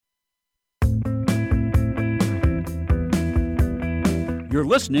You're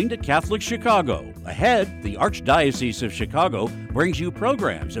listening to Catholic Chicago. Ahead, the Archdiocese of Chicago brings you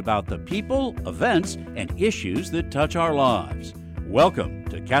programs about the people, events, and issues that touch our lives. Welcome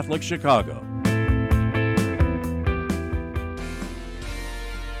to Catholic Chicago.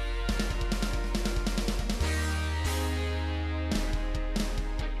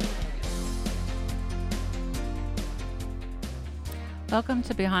 Welcome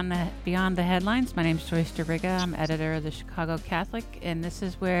to Beyond the Headlines. My name is Joyce DeRiga. I'm editor of the Chicago Catholic, and this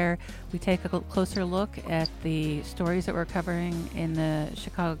is where we take a closer look at the stories that we're covering in the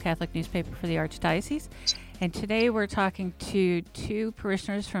Chicago Catholic newspaper for the Archdiocese. And today we're talking to two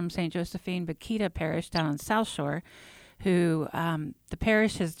parishioners from St. Josephine Bakhita Parish down on South Shore, who the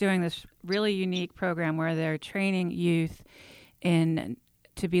parish is doing this really unique program where they're training youth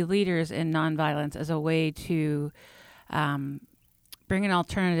to be leaders in nonviolence as a way to bring an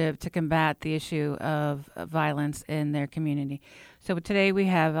alternative to combat the issue of violence in their community. So today we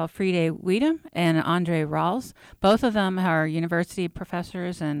have Elfriede Wiedem and Andre Rawls. Both of them are university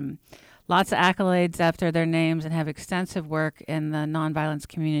professors and lots of accolades after their names and have extensive work in the nonviolence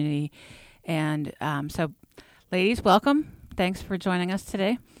community. And so, ladies, welcome. Thanks for joining us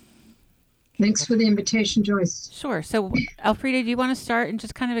today. Thanks for the invitation, Joyce. Sure. So, Elfriede, do you want to start and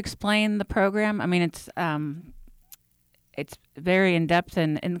just kind of explain the program? I mean, it's very in-depth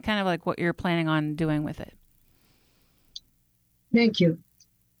and kind of like what you're planning on doing with it. Thank you.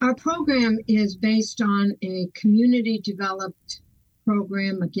 Our program is based on a community-developed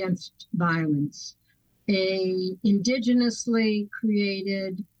program against violence, a indigenously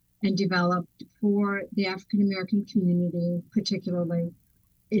created and developed for the African-American community, particularly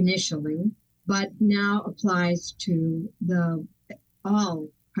initially, but now applies to all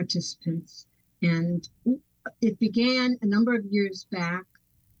participants. And it began a number of years back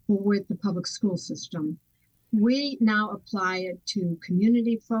with the public school system. We now apply it to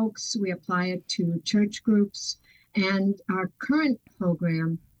community folks, we apply it to church groups, and our current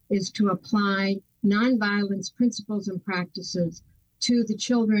program is to apply nonviolence principles and practices to the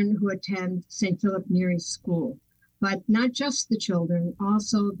children who attend St. Philip Neri School. But not just the children,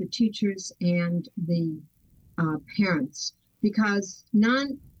 also the teachers and the parents, because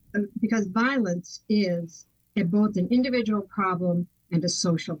violence is both an individual problem and a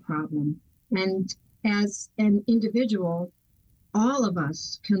social problem. And as an individual, all of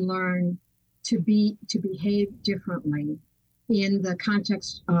us can learn to behave differently in the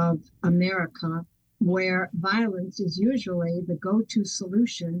context of America, where violence is usually the go-to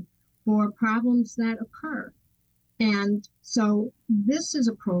solution for problems that occur. And so this is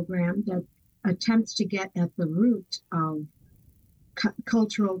a program that attempts to get at the root of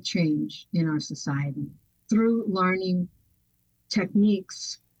cultural change in our society through learning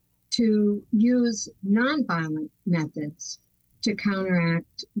techniques to use nonviolent methods to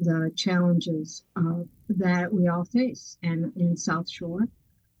counteract the challenges that we all face. And in South Shore,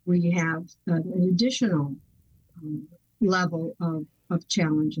 we have an additional level of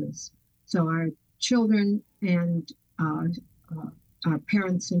challenges. So our children and our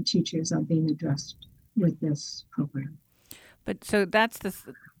parents and teachers are being addressed with this program. But so that's the.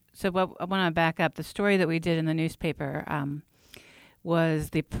 So what I want to back up. The story that we did in the newspaper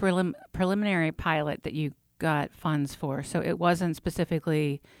was the preliminary pilot that you got funds for. So it wasn't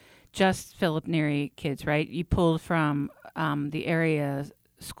specifically just Philip Neri kids, right? You pulled from the area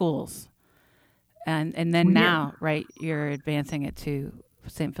schools, and then now, right? You're advancing it to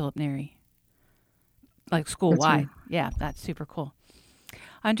St. Philip Neri, like school wide. Yeah, that's super cool.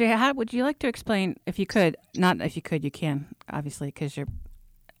 Andrea, how would you like to explain, if you could? Not if you could, you can, obviously, because you're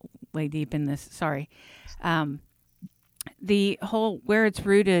way deep in this. Sorry. The whole where it's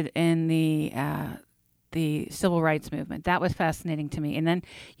rooted in the civil rights movement. That was fascinating to me. And then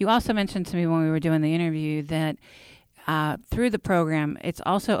you also mentioned to me when we were doing the interview that through the program, it's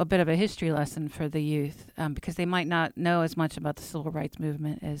also a bit of a history lesson for the youth because they might not know as much about the civil rights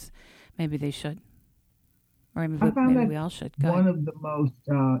movement as maybe they should. Or maybe we all should. Go one ahead. of the most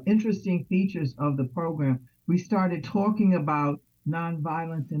interesting features of the program, we started talking about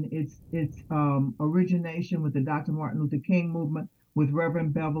nonviolence and its origination with the Dr. Martin Luther King movement with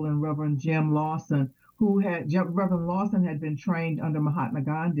Reverend Bevel and Reverend Jim Lawson, Reverend Lawson had been trained under Mahatma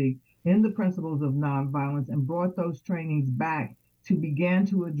Gandhi in the principles of nonviolence and brought those trainings back to begin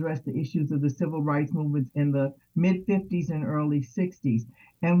to address the issues of the civil rights movements in the mid-50s and early 60s.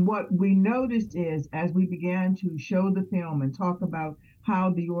 And what we noticed is, as we began to show the film and talk about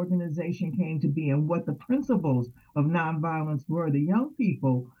how the organization came to be and what the principles of nonviolence were, the young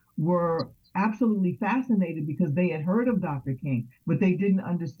people were absolutely fascinated because they had heard of Dr. King, but they didn't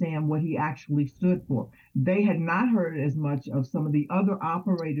understand what he actually stood for. They had not heard as much of some of the other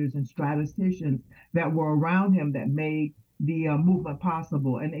operators and statisticians that were around him that made the movement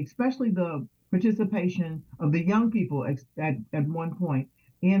possible, and especially the participation of the young people at one point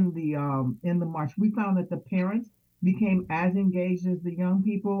in the march. We found that the parents became as engaged as the young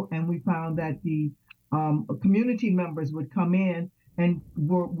people, and we found that the community members would come in and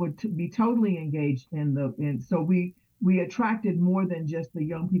would be totally engaged so we attracted more than just the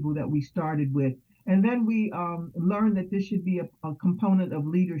young people that we started with. And then we learned that this should be a component of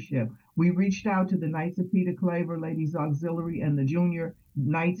leadership. We reached out to the Knights of Peter Claver Ladies Auxiliary and the junior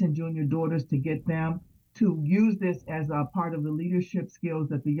Knights and junior daughters to get them to use this as a part of the leadership skills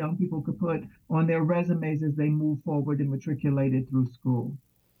that the young people could put on their resumes as they move forward and matriculated through school.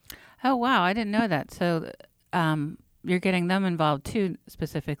 Oh, wow. I didn't know that. So you're getting them involved too,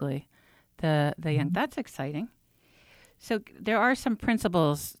 specifically, the young. Mm-hmm. That's exciting. So there are some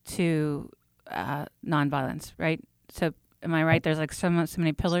principles to nonviolence, right? So am I right? There's like so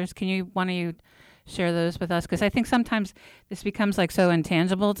many pillars. One of you share those with us? Because I think sometimes this becomes like so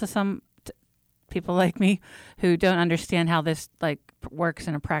intangible to some people like me who don't understand how this like works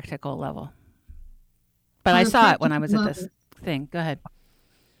in a practical level. But I saw it when I was at this thing. Go ahead.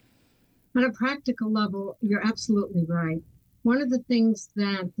 On a practical level, you're absolutely right. One of the things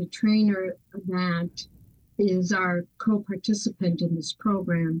that the trainer that is our co-participant in this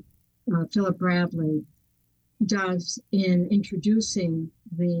program, Philip Bradley, does in introducing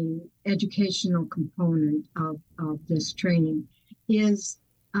the educational component of this training is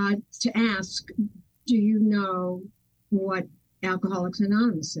to ask, do you know what Alcoholics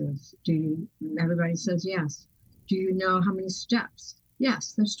Anonymous is? Everybody says yes. Do you know how many steps?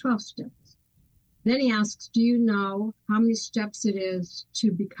 Yes, there's 12 steps. Then he asks, do you know how many steps it is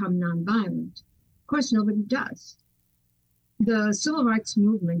to become nonviolent? Of course, nobody does. The civil rights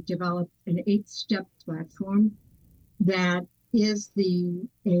movement developed an 8-step platform that is a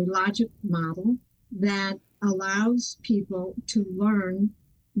logic model that allows people to learn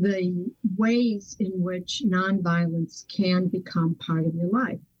the ways in which nonviolence can become part of your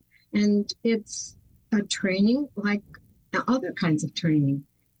life. And it's a training like other kinds of training.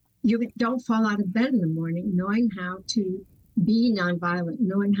 You don't fall out of bed in the morning knowing how to be nonviolent,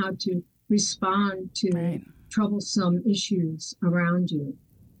 knowing how to respond to troublesome issues around you.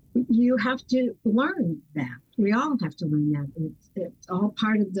 You have to learn that. We all have to learn that. It's all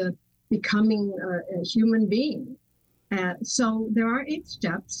part of the becoming a human being. So there are 8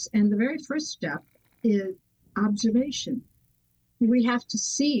 steps, and the very first step is observation. We have to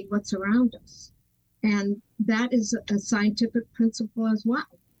see what's around us, and that is a scientific principle as well.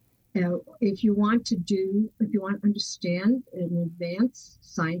 If you want to understand and advance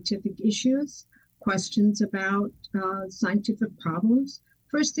scientific issues, questions about scientific problems,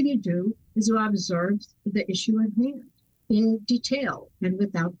 first thing you do is you observe the issue at hand in detail and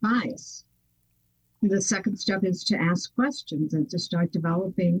without bias. The second step is to ask questions and to start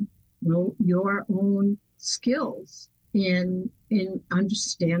developing your own skills in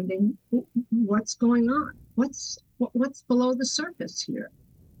understanding what's going on, what's below the surface here.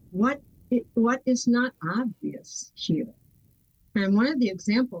 What is not obvious here? And one of the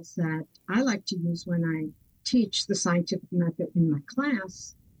examples that I like to use when I teach the scientific method in my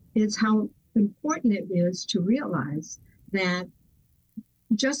class is how important it is to realize that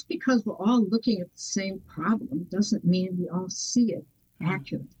just because we're all looking at the same problem doesn't mean we all see it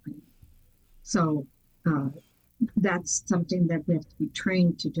accurately. So that's something that we have to be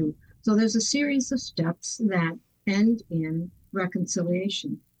trained to do. So there's a series of steps that end in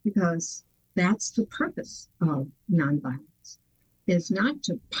reconciliation, because that's the purpose of nonviolence. It's not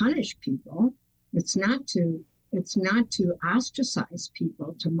to punish people. It's not to ostracize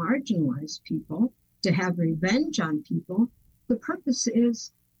people, to marginalize people, to have revenge on people. The purpose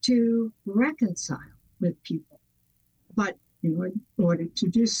is to reconcile with people. But in order to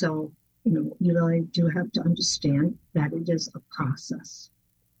do so, you really do have to understand that it is a process.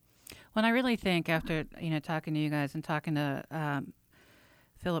 Well, I really think after talking to you guys and talking to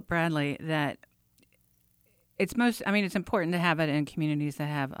Philip Bradley that it's important to have it in communities that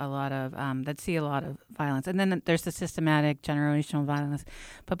have a lot of that see a lot of violence, and then there's the systematic generational violence.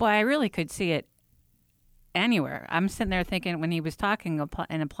 But boy, I really could see it anywhere. I'm sitting there thinking when he was talking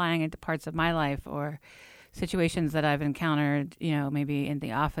and applying it to parts of my life or situations that I've encountered, maybe in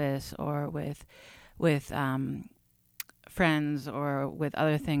the office or with friends or with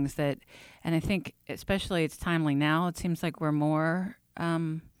other things and I think especially it's timely now. It seems like we're more,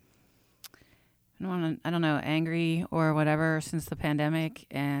 I don't know, angry or whatever since the pandemic,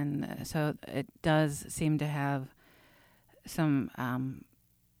 and so it does seem to have some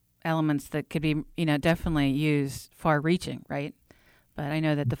elements that could be, definitely used far-reaching, right? But I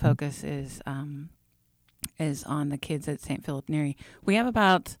know that the focus is on the kids at St. Philip Neri. We have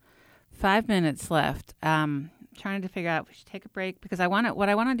about 5 minutes left. Trying to figure out if we should take a break because what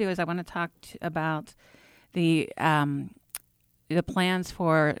I want to do is I want to talk about the plans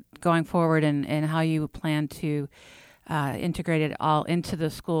for going forward and how you plan to integrate it all into the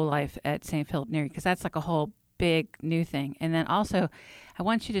school life at St. Philip Neri, because that's like a whole big new thing. And then also, I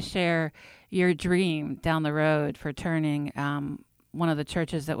want you to share your dream down the road for turning one of the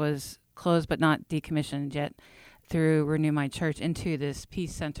churches that was closed but not decommissioned yet through Renew My Church into this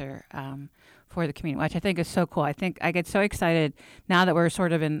peace center for the community, which I think is so cool. I think I get so excited now that we're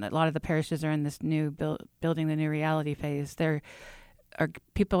sort of in, a lot of the parishes are in this new building the new reality phase.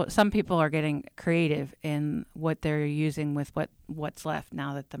 Some people are getting creative in what they're using with what's left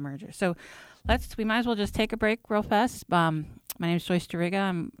now that the merger. So we might as well just take a break real fast. My name is Joyce DeRiga.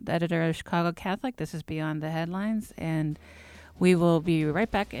 I'm the editor of Chicago Catholic. This is Beyond the Headlines, and we will be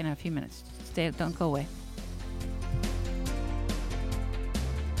right back in a few minutes. Don't go away.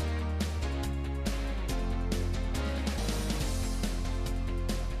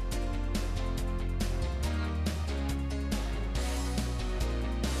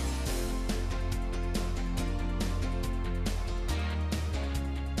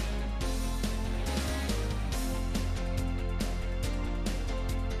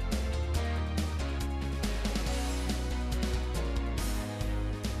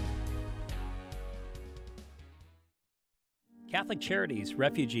 Catholic Charities'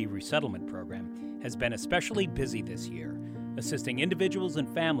 Refugee Resettlement Program has been especially busy this year, assisting individuals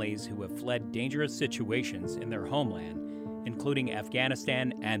and families who have fled dangerous situations in their homeland, including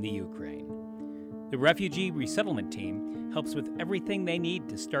Afghanistan and the Ukraine. The Refugee Resettlement Team helps with everything they need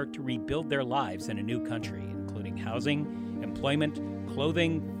to start to rebuild their lives in a new country, including housing, employment,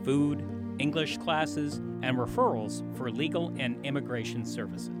 clothing, food, English classes, and referrals for legal and immigration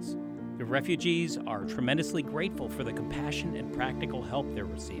services. The refugees are tremendously grateful for the compassion and practical help they're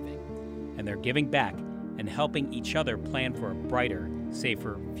receiving, and they're giving back and helping each other plan for a brighter,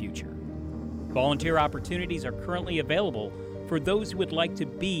 safer future. Volunteer opportunities are currently available for those who would like to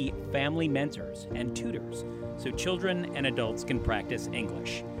be family mentors and tutors so children and adults can practice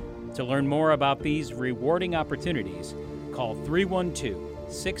English. To learn more about these rewarding opportunities, call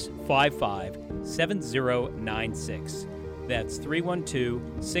 312-655-7096. That's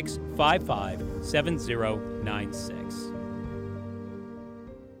 312-655-7096.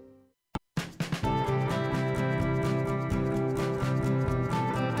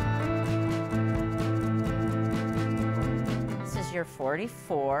 This is year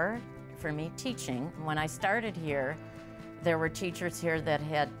 44 for me teaching. When I started here, there were teachers here that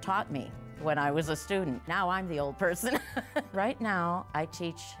had taught me when I was a student. Now I'm the old person. Right now, I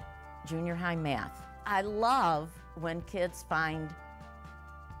teach junior high math. I love when kids find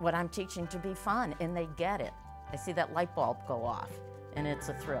what I'm teaching to be fun and they get it. I see that light bulb go off and it's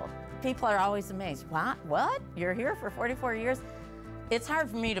a thrill. People are always amazed. What? You're here for 44 years? It's hard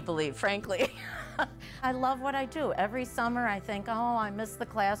for me to believe, frankly. I love what I do. Every summer I think, oh, I miss the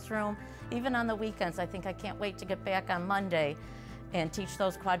classroom. Even on the weekends, I think I can't wait to get back on Monday and teach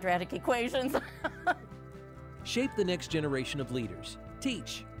those quadratic equations. Shape the next generation of leaders.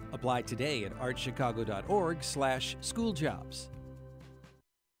 Teach. Apply today at archchicago.org/schooljobs.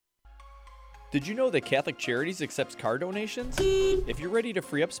 Did you know that Catholic Charities accepts car donations? If you're ready to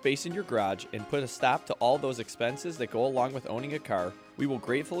free up space in your garage and put a stop to all those expenses that go along with owning a car, we will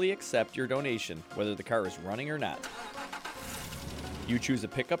gratefully accept your donation, whether the car is running or not. You choose a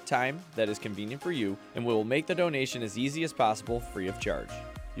pickup time that is convenient for you, and we will make the donation as easy as possible, free of charge.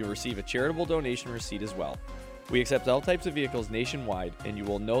 You'll receive a charitable donation receipt as well. We accept all types of vehicles nationwide, and you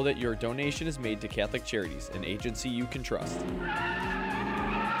will know that your donation is made to Catholic Charities, an agency you can trust.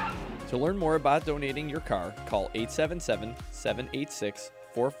 To learn more about donating your car, call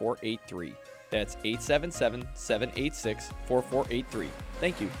 877-786-4483. That's 877-786-4483.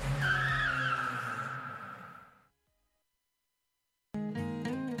 Thank you.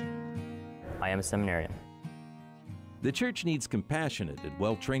 I am a seminarian. The Church needs compassionate and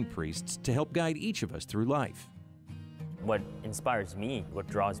well-trained priests to help guide each of us through life. What inspires me, what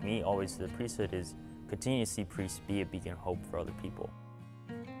draws me always to the priesthood is continue to see priests be a beacon of hope for other people.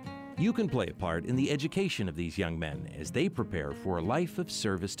 You can play a part in the education of these young men as they prepare for a life of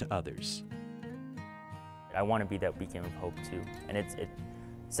service to others. I want to be that beacon of hope too, and it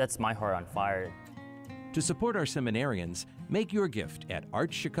sets my heart on fire. To support our seminarians, Make your gift at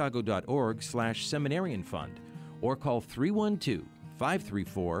archchicago.org/seminarian fund or call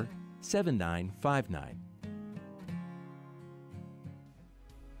 312-534-7959.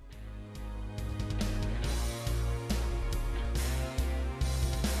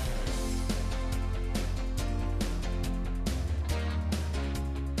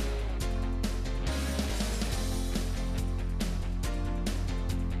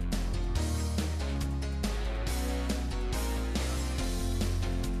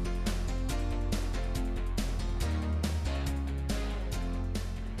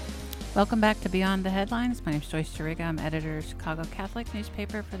 Welcome back to Beyond the Headlines. My name is Joyce Jariga. I'm editor of Chicago Catholic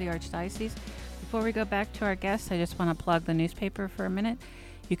newspaper for the Archdiocese. Before we go back to our guests, I just want to plug the newspaper for a minute.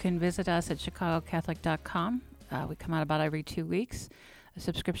 You can visit us at chicagocatholic.com. We come out about every 2 weeks. A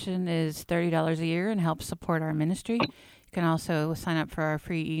subscription is $30 a year and helps support our ministry. You can also sign up for our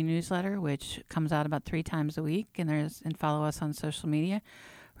free e-newsletter, which comes out about 3 times a week, and follow us on social media.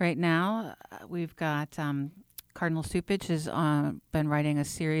 Right now, we've got Cardinal Cupich has been writing a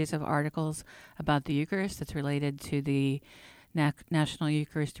series of articles about the Eucharist that's related to the National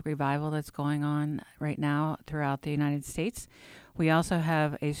Eucharistic Revival that's going on right now throughout the United States. We also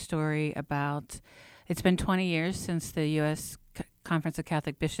have a story about, it's been 20 years since the U.S. Conference of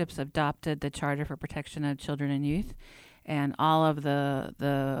Catholic Bishops adopted the Charter for Protection of Children and Youth, and all of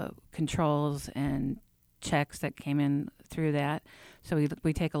the controls and checks that came in through that. So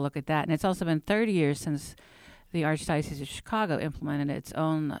we take a look at that. And it's also been 30 years since the Archdiocese of Chicago implemented its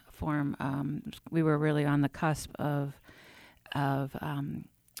own form. We were really on the cusp of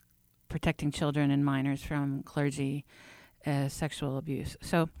protecting children and minors from clergy sexual abuse.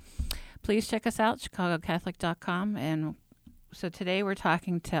 So please check us out, chicagocatholic.com. And so today we're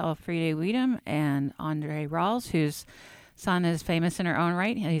talking to Elfriede Wiedem and Andre Rawls, whose son is famous in her own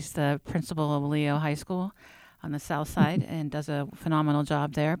right. He's the principal of Leo High School on the south side and does a phenomenal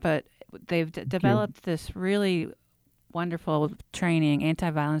job there. But they've developed this really wonderful training,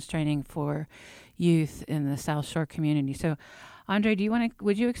 anti-violence training for youth in the South Shore community. So, Andre,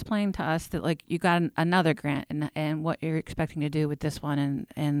 would you explain to us that, like, you got another grant and what you're expecting to do with this one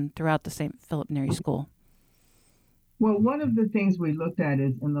and throughout the St. Philip Neri School? Well, one of the things we looked at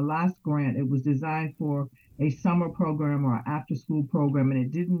is in the last grant, it was designed for a summer program or after-school program, and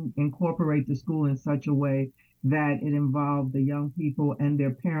it didn't incorporate the school in such a way that it involved the young people and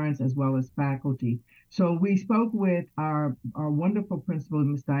their parents as well as faculty. So we spoke with our wonderful principal,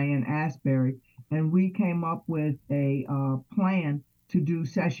 Ms. Diane Asbury, and we came up with a plan to do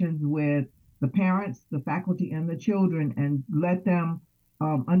sessions with the parents, the faculty, and the children and let them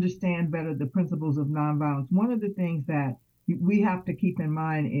understand better the principles of nonviolence. One of the things that we have to keep in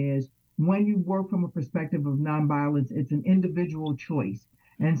mind is when you work from a perspective of nonviolence, it's an individual choice.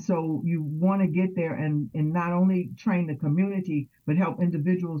 And so you want to get there and not only train the community, but help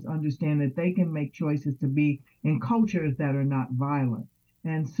individuals understand that they can make choices to be in cultures that are not violent.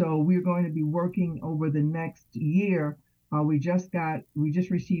 And so we're going to be working over the next year. We just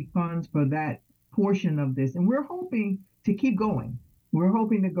received funds for that portion of this, and we're hoping to keep going. We're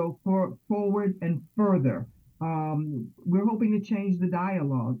hoping to go forward and further. We're hoping to change the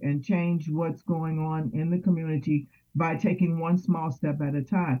dialogue and change what's going on in the community by taking one small step at a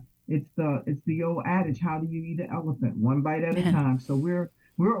time. It's the old adage, how do you eat an elephant? One bite at a time. So we're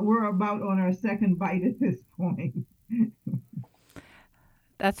about on our second bite at this point.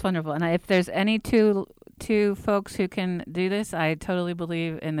 That's wonderful. And if there's any two folks who can do this, I totally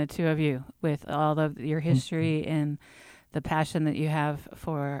believe in the two of you with all of your history and the passion that you have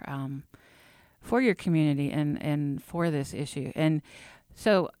for your community and for this issue. And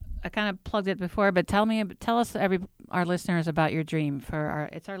so I kind of plugged it before, but tell us, our listeners, about your dream for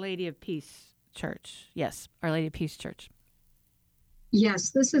it's Our Lady of Peace Church. Yes, Our Lady of Peace Church. Yes,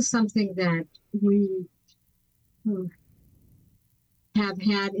 this is something that we have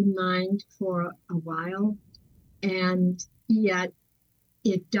had in mind for a while, and yet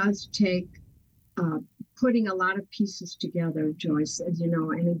it does take putting a lot of pieces together, Joyce, as you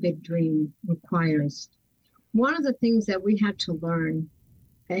know, any big dream requires. One of the things that we had to learn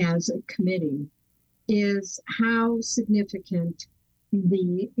as a committee is how significant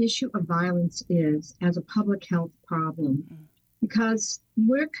the issue of violence is as a public health problem, because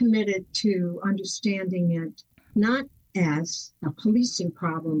we're committed to understanding it not as a policing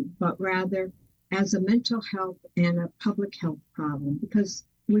problem, but rather as a mental health and a public health problem, because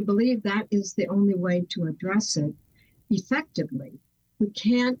we believe that is the only way to address it effectively. We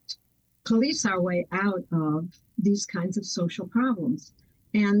can't police our way out of these kinds of social problems.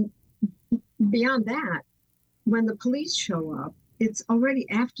 And beyond that, when the police show up, it's already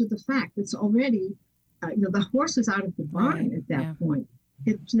after the fact. It's already the horse is out of the barn at that point.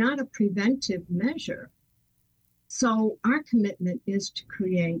 It's not a preventive measure. So our commitment is to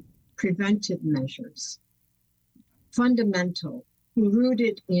create preventive measures, fundamental,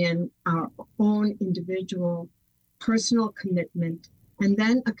 rooted in our own individual personal commitment, and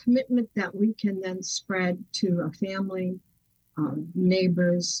then a commitment that we can then spread to our family, our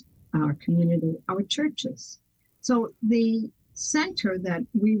neighbors, our community, our churches. So the center that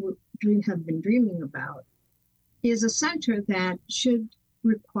we have been dreaming about is a center that should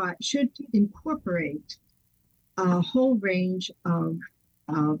incorporate a whole range of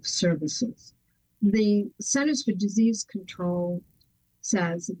services. The Centers for Disease Control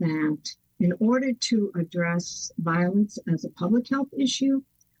says that in order to address violence as a public health issue,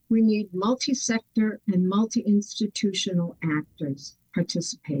 we need multi-sector and multi-institutional actors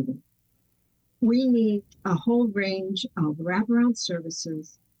participating. We need a whole range of wraparound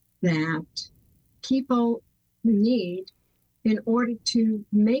services that people need in order to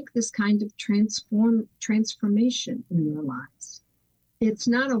make this kind of transformation in their lives. It's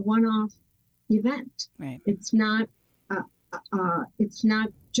not a one-off event. Right. It's not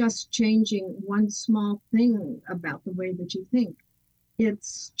just changing one small thing about the way that you think.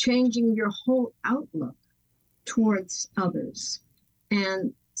 It's changing your whole outlook towards others.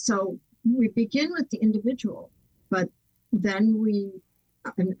 And so we begin with the individual, but then we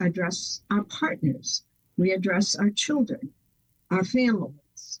address our partners. We address our children, our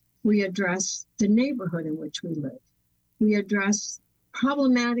families. We address the neighborhood in which we live. We address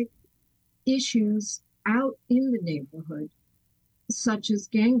problematic issues out in the neighborhood, such as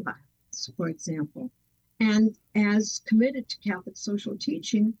gang violence, for example. And as committed to Catholic social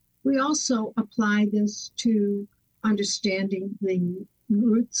teaching, we also apply this to understanding the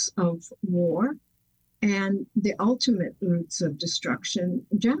roots of war and the ultimate roots of destruction,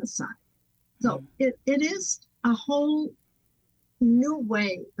 genocide. So it is a whole new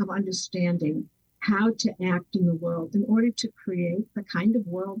way of understanding how to act in the world in order to create the kind of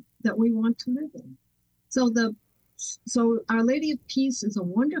world that we want to live in. So Our Lady of Peace is a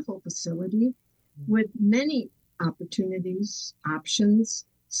wonderful facility with many opportunities, options,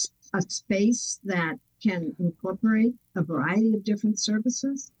 a space that can incorporate a variety of different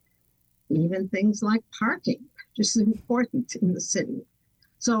services, even things like parking, just as important in the city.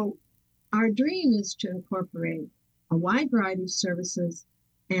 So our dream is to incorporate a wide variety of services,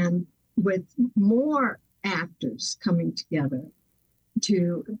 and with more actors coming together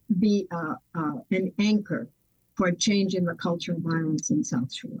to be an anchor for change in the culture of violence in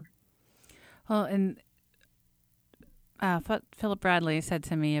South Shore. Well, and Philip Bradley said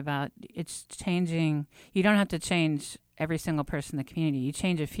to me about it's changing. You don't have to change every single person in the community. You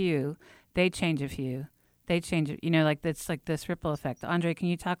change a few, they change a few, they change it. Like it's like this ripple effect. Andre, can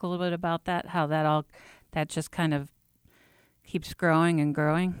you talk a little bit about that? How that just kind of keeps growing and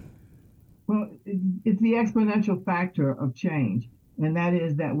growing? Well, it's the exponential factor of change. And that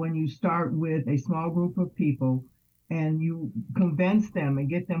is that when you start with a small group of people and you convince them and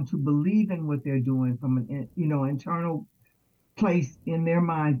get them to believe in what they're doing from an internal place in their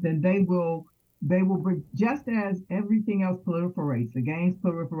minds, then they will bring, just as everything else proliferates. The gangs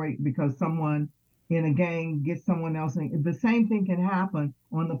proliferate because someone in a gang gets someone else. And the same thing can happen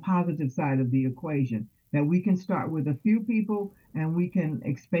on the positive side of the equation, that we can start with a few people and we can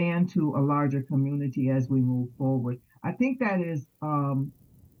expand to a larger community as we move forward. I think that is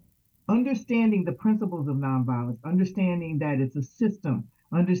understanding the principles of nonviolence, understanding that it's a system,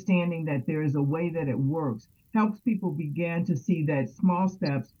 understanding that there is a way that it works, helps people begin to see that small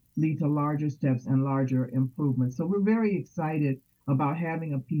steps lead to larger steps and larger improvements. So we're very excited about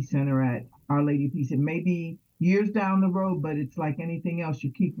having a Peace Center at Our Lady of Peace. It may be years down the road, but it's like anything else.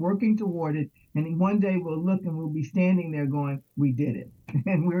 You keep working toward it, and one day we'll look and we'll be standing there going, we did it.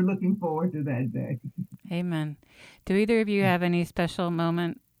 And we're looking forward to that day. Amen. Do either of you have any special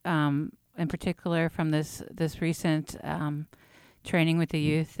moment in particular from this recent training with the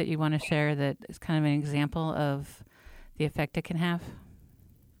youth that you want to share that is kind of an example of the effect it can have?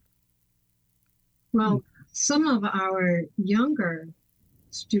 Well, some of our younger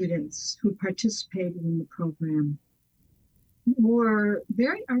students who participated in the program were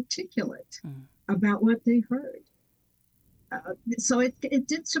very articulate about what they heard. So it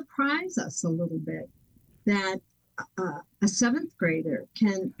did surprise us a little bit that a seventh grader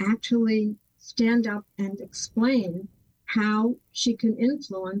can actually stand up and explain how she can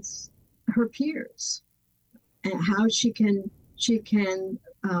influence her peers and how she can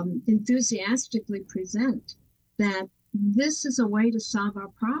enthusiastically present that this is a way to solve our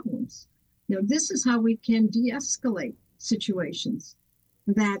problems. This is how we can de-escalate situations,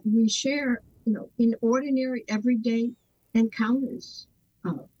 that we share in ordinary, everyday encounters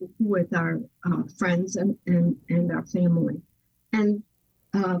with our friends and our family. And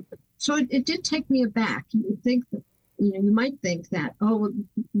so it did take me aback. You would think that, you might think that,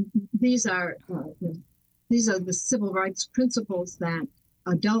 these are the civil rights principles that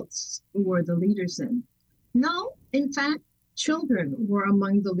adults were the leaders in. No, in fact, children were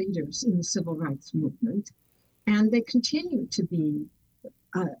among the leaders in the civil rights movement, and they continue to be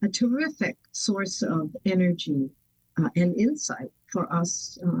a terrific source of energy and insight for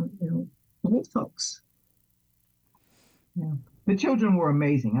us, old folks. Yeah. The children were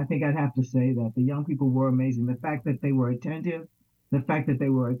amazing. I think I'd have to say that the young people were amazing. The fact that they were attentive, the fact that they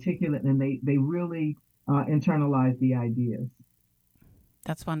were articulate, and they really internalized the ideas.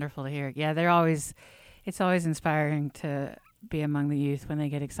 That's wonderful to hear. Yeah, it's always inspiring to be among the youth when they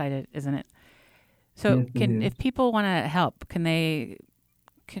get excited, isn't it? So Yes, if people want to help,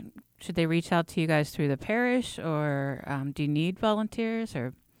 should they reach out to you guys through the parish, or do you need volunteers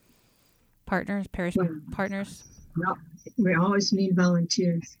or partners, parish partners? Well, we always need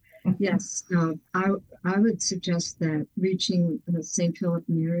volunteers. Yes, I would suggest that reaching St. Philip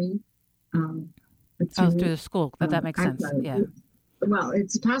Neri. Through the school. That makes sense. Yeah. Well,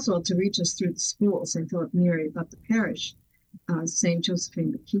 it's possible to reach us through the school, St. Philip Neri, but the parish, St.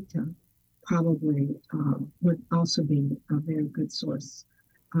 Josephine Bakhita, probably would also be a very good source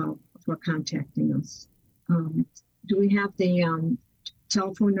for contacting us. Do we have the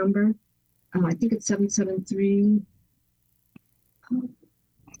telephone number? I think it's 773.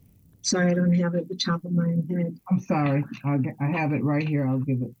 Sorry, I don't have it at the top of my head. I'm sorry. I have it right here. I'll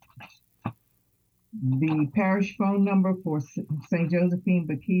give it. The parish phone number for St. Josephine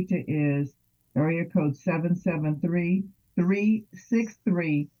Bakhita is area code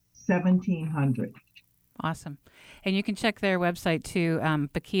 773-363-1700. Awesome. And you can check their website too.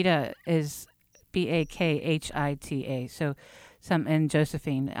 Bakhita is Bakhita. So in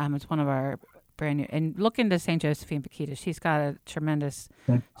Josephine, it's one of our brand new. And look into St. Josephine Bakhita. She's got a tremendous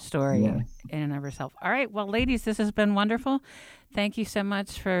story in and of herself. All right. Well, ladies, this has been wonderful. Thank you so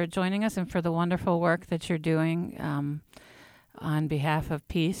much for joining us and for the wonderful work that you're doing on behalf of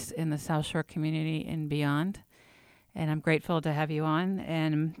peace in the South Shore community and beyond. And I'm grateful to have you on.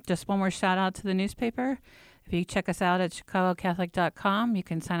 And just one more shout out to the newspaper. If you check us out at chicagocatholic.com, you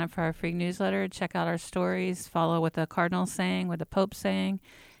can sign up for our free newsletter, check out our stories, follow what the Cardinal's saying, what the Pope's saying,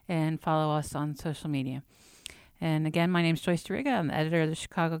 and follow us on social media. And again, my name is Joyce DeRiga. I'm the editor of the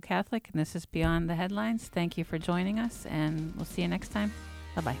Chicago Catholic, and this is Beyond the Headlines. Thank you for joining us, and we'll see you next time.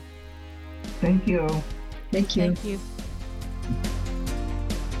 Bye-bye. Thank you. Thank you. Thank you.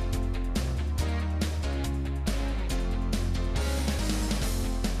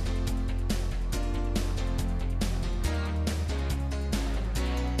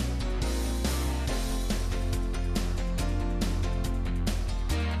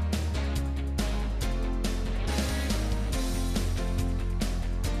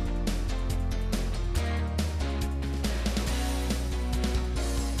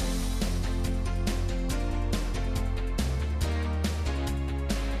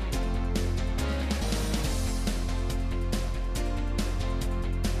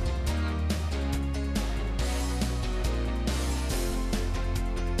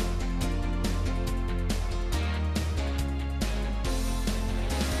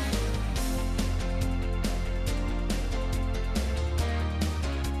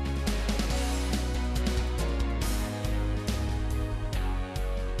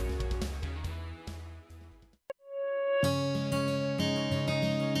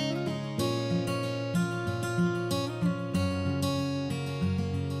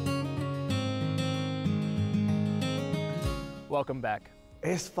 Welcome back.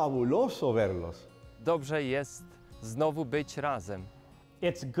 Es fabuloso verlos. Dobrze jest znowu być razem.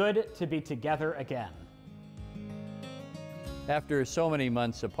 It's good to be together again. After so many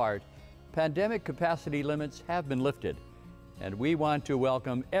months apart, pandemic capacity limits have been lifted, and we want to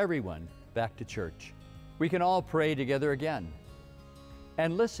welcome everyone back to church. We can all pray together again.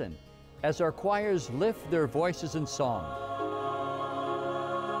 And listen as our choirs lift their voices in song.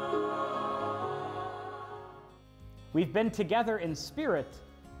 We've been together in spirit.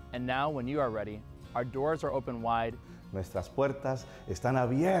 And now, when you are ready, our doors are open wide. Nuestras puertas están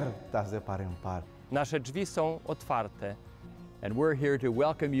abiertas de par en par. Nasze drzwi są otwarte. And we're here to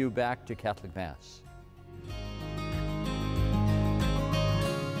welcome you back to Catholic Mass.